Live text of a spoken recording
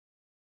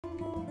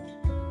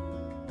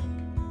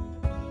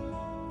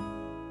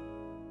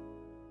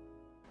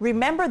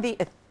Remember the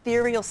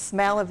ethereal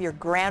smell of your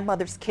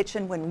grandmother's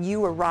kitchen when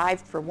you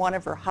arrived for one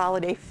of her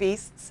holiday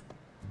feasts?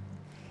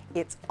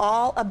 It's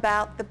all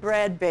about the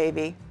bread,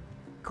 baby.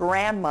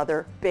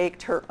 Grandmother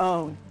baked her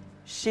own.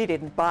 She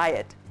didn't buy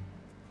it.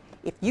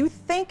 If you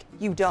think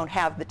you don't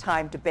have the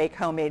time to bake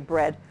homemade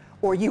bread,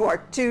 or you are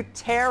too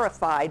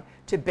terrified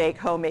to bake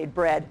homemade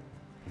bread,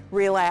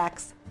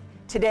 relax.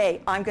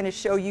 Today, I'm going to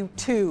show you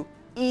 2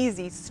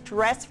 easy,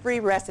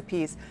 stress-free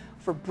recipes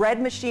for bread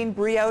machine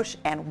brioche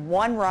and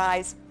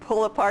one-rise,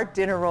 pull-apart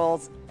dinner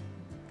rolls.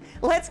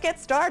 Let's get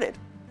started.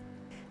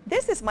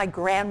 This is my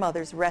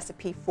grandmother's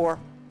recipe for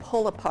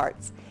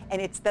pull-aparts,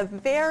 and it's the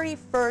very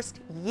first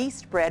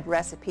yeast bread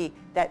recipe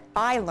that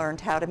I learned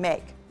how to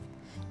make.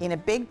 In a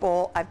big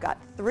bowl, I've got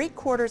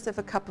 3/4 of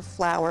a cup of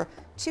flour,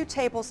 2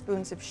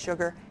 tablespoons of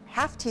sugar,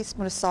 ½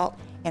 teaspoon of salt,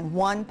 and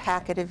 1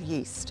 packet of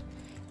yeast.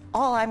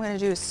 All I'm going to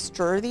do is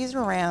stir these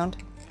around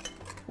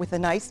with a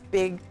nice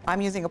big,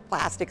 I'm using a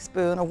plastic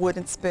spoon, a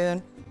wooden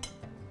spoon.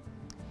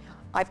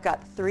 I've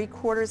got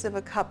 3/4 of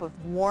a cup of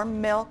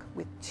warm milk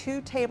with 2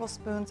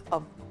 tablespoons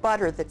of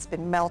butter that's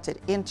been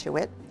melted into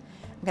it.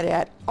 I'm going to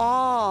add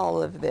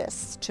all of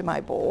this to my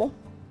bowl.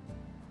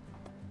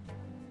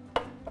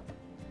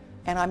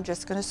 And I'm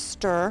just going to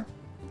stir.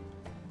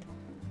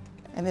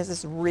 And this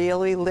is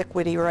really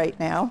liquidy right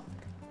now.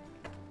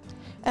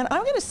 And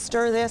I'm going to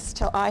stir this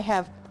till I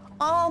have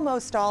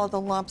almost all of the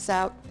lumps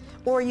out,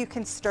 or you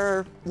can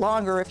stir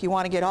longer if you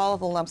want to get all of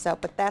the lumps out,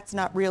 but that's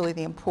not really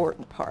the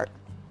important part.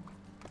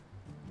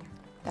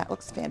 That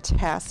looks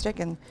fantastic,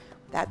 and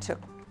that took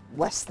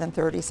less than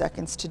 30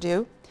 seconds to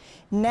do.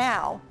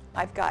 Now,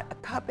 I've got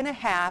 1.5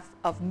 cups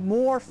of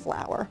more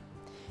flour,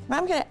 and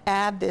I'm going to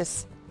add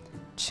this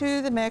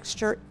to the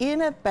mixture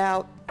in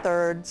about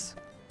thirds.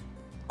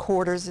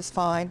 Quarters is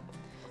fine.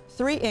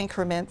 3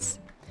 increments.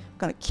 I'm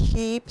going to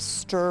keep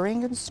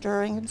stirring and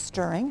stirring and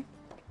stirring.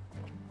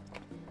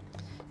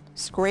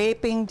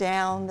 Scraping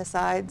down the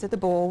sides of the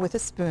bowl with a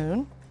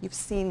spoon. You've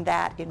seen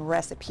that in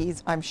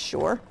recipes, I'm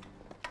sure.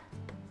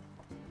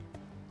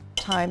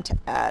 Time to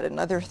add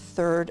another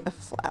 1/3 of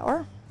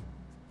flour.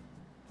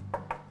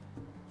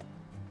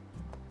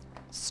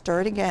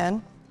 Stir it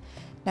again.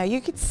 Now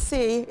you can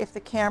see, if the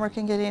camera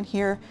can get in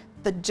here,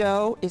 the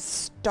dough is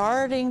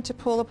starting to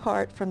pull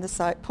apart from the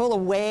side, pull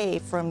away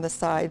from the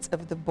sides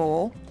of the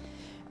bowl.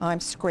 I'm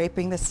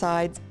scraping the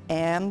sides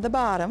and the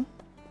bottom.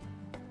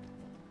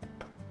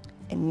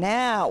 And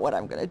now what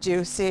I'm going to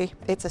do, see,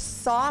 it's a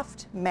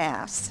soft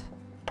mass.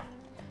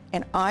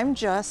 And I'm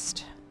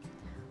just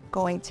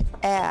going to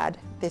add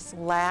this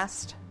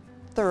last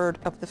 1/3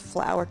 of the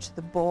flour to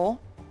the bowl.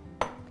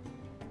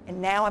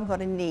 And now I'm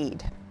going to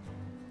knead.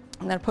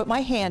 I'm going to put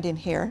my hand in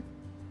here.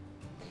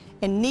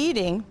 And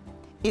kneading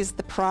is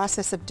the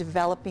process of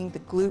developing the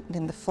gluten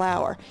in the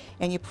flour.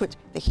 And you put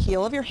the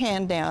heel of your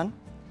hand down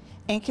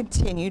and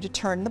continue to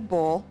turn the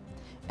bowl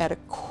at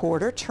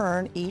 1/4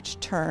 turn each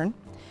turn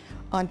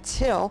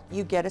until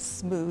you get a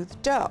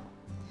smooth dough.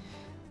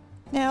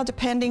 Now,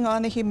 depending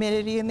on the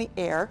humidity in the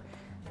air,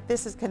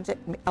 this is going to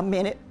take 1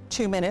 minute,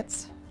 2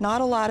 minutes.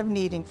 Not a lot of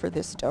kneading for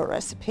this dough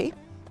recipe.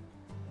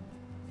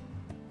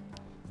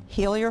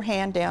 Heel your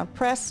hand down,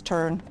 press,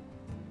 turn,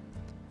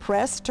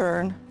 press,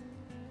 turn.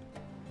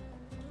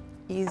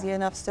 Easy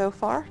enough so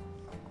far.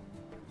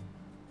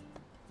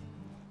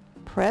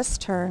 Press,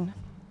 turn,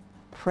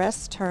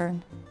 press,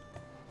 turn.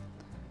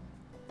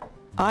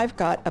 I've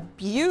got a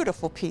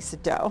beautiful piece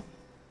of dough.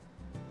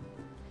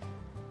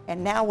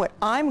 And now what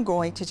I'm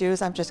going to do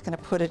is I'm just going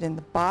to put it in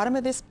the bottom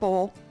of this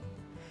bowl,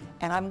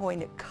 and I'm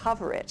going to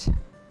cover it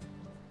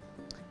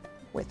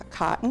with a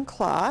cotton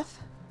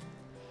cloth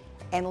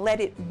and let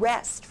it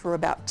rest for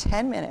about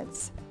 10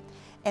 minutes.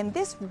 And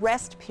this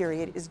rest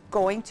period is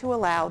going to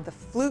allow the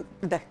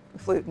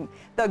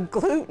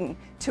gluten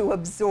to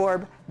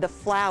absorb the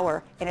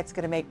flour, and it's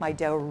going to make my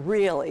dough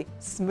really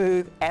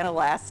smooth and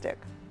elastic.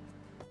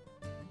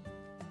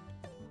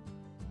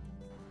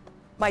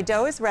 My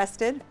dough is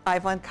rested.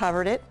 I've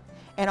uncovered it.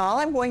 And all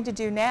I'm going to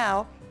do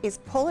now is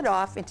pull it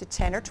off into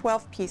 10 or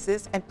 12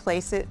 pieces and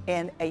place it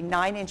in a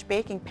 9-inch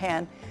baking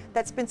pan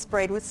that's been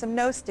sprayed with some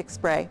no-stick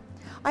spray.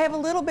 I have a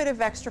little bit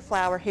of extra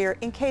flour here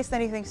in case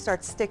anything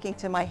starts sticking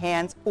to my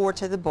hands or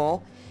to the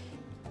bowl.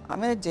 What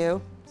I'm going to do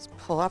is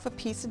pull off a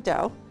piece of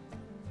dough,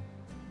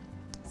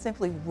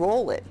 simply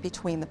roll it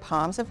between the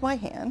palms of my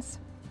hands,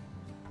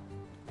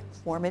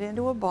 form it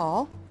into a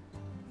ball,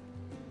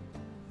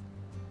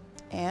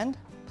 and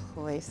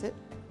place it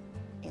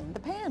in the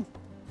pan.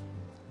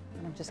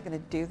 And I'm just going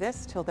to do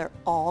this till they're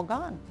all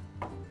gone.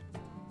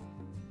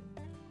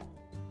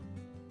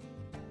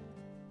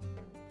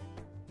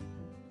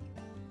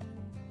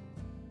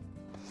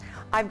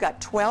 I've got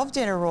 12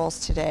 dinner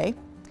rolls today,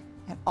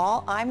 and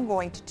all I'm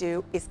going to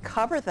do is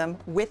cover them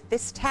with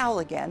this towel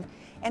again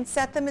and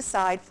set them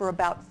aside for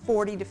about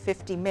 40 to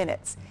 50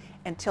 minutes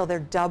until they're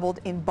doubled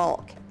in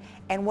bulk.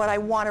 And what I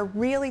want to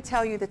really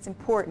tell you that's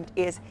important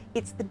is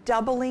it's the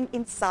doubling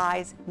in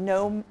size,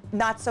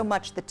 not so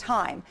much the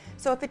time.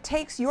 So if it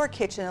takes your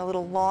kitchen a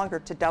little longer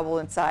to double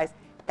in size,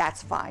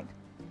 that's fine.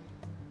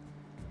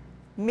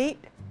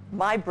 Meet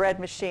my bread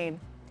machine.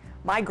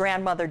 My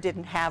grandmother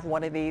didn't have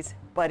one of these,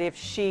 but if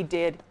she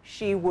did,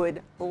 she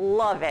would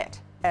love it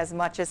as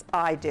much as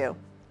I do.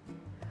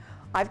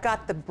 I've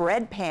got the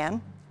bread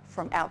pan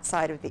from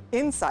outside of the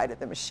inside of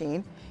the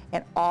machine,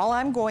 and all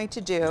I'm going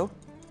to do,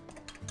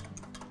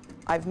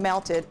 I've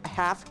melted a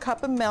half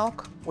cup of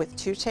milk with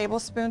 2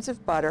 tablespoons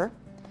of butter,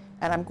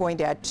 and I'm going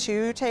to add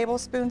 2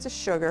 tablespoons of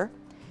sugar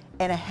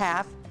and a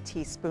half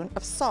teaspoon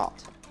of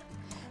salt.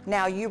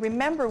 Now you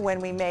remember when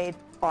we made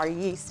our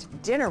yeast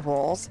dinner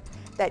rolls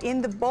that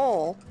in the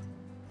bowl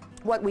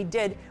what we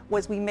did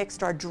was we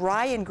mixed our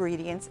dry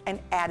ingredients and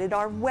added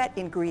our wet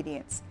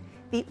ingredients.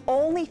 The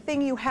only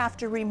thing you have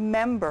to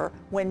remember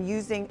when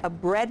using a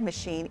bread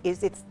machine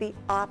is it's the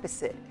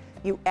opposite.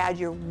 You add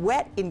your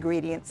wet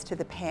ingredients to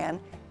the pan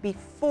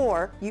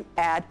before you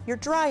add your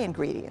dry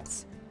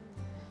ingredients.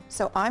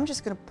 So I'm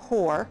just going to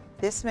pour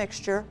this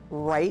mixture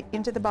right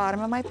into the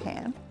bottom of my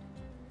pan.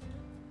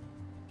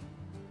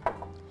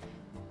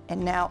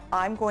 And now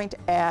I'm going to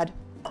add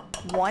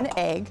 1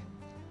 egg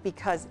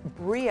because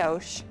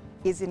brioche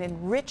is an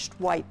enriched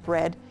white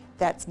bread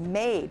that's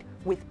made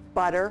with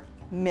butter,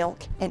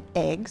 milk, and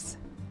eggs.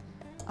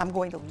 I'm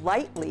going to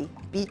lightly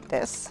beat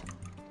this.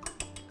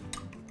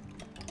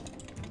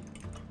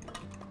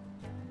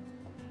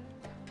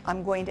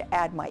 I'm going to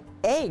add my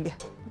egg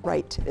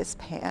right to this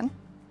pan.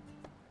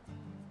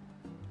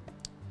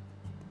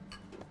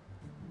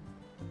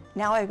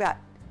 Now I've got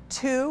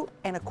 2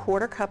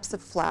 1/4 cups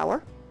of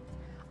flour.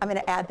 I'm going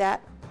to add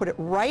that, put it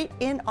right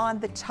in on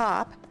the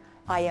top.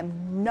 I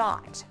am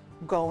not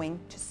going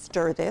to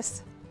stir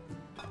this.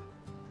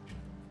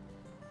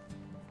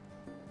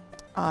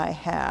 I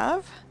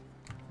have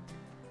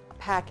a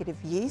packet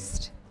of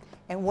yeast,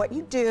 and what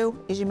you do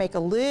is you make a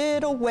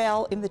little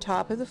well in the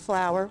top of the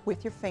flour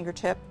with your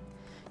fingertip.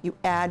 You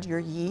add your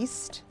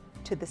yeast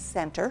to the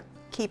center,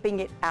 keeping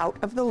it out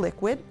of the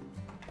liquid.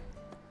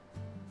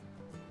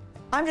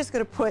 I'm just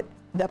going to put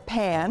the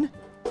pan,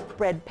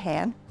 bread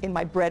pan, in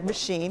my bread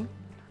machine,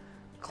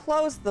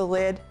 close the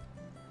lid,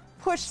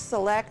 push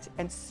select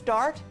and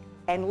start,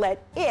 and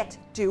let it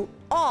do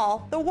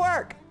all the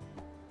work.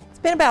 It's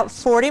been about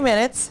 40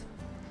 minutes,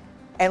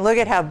 and look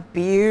at how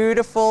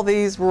beautiful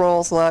these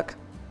rolls look.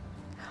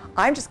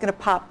 I'm just going to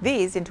pop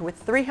these into a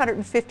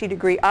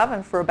 350-degree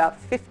oven for about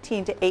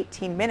 15 to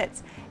 18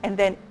 minutes, and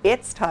then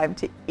it's time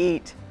to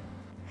eat.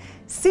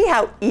 See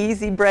how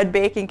easy bread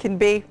baking can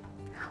be?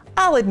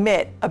 I'll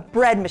admit a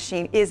bread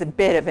machine is a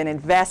bit of an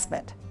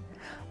investment,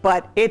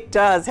 but it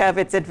does have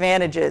its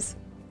advantages.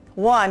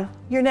 1,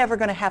 you're never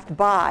going to have to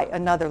buy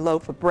another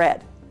loaf of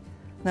bread.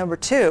 Number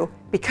 2,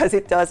 because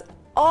it does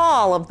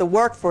all of the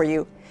work for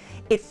you,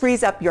 it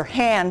frees up your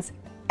hands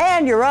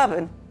and your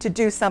oven to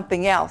do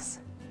something else.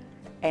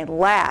 And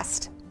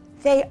last,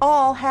 they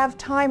all have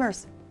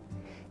timers.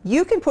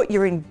 You can put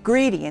your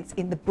ingredients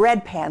in the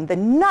bread pan the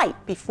night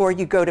before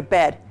you go to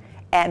bed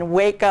and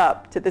wake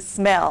up to the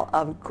smell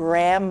of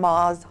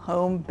Grandma's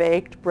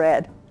home-baked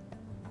bread.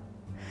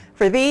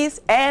 For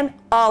these and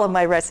all of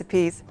my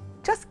recipes,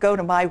 just go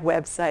to my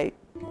website.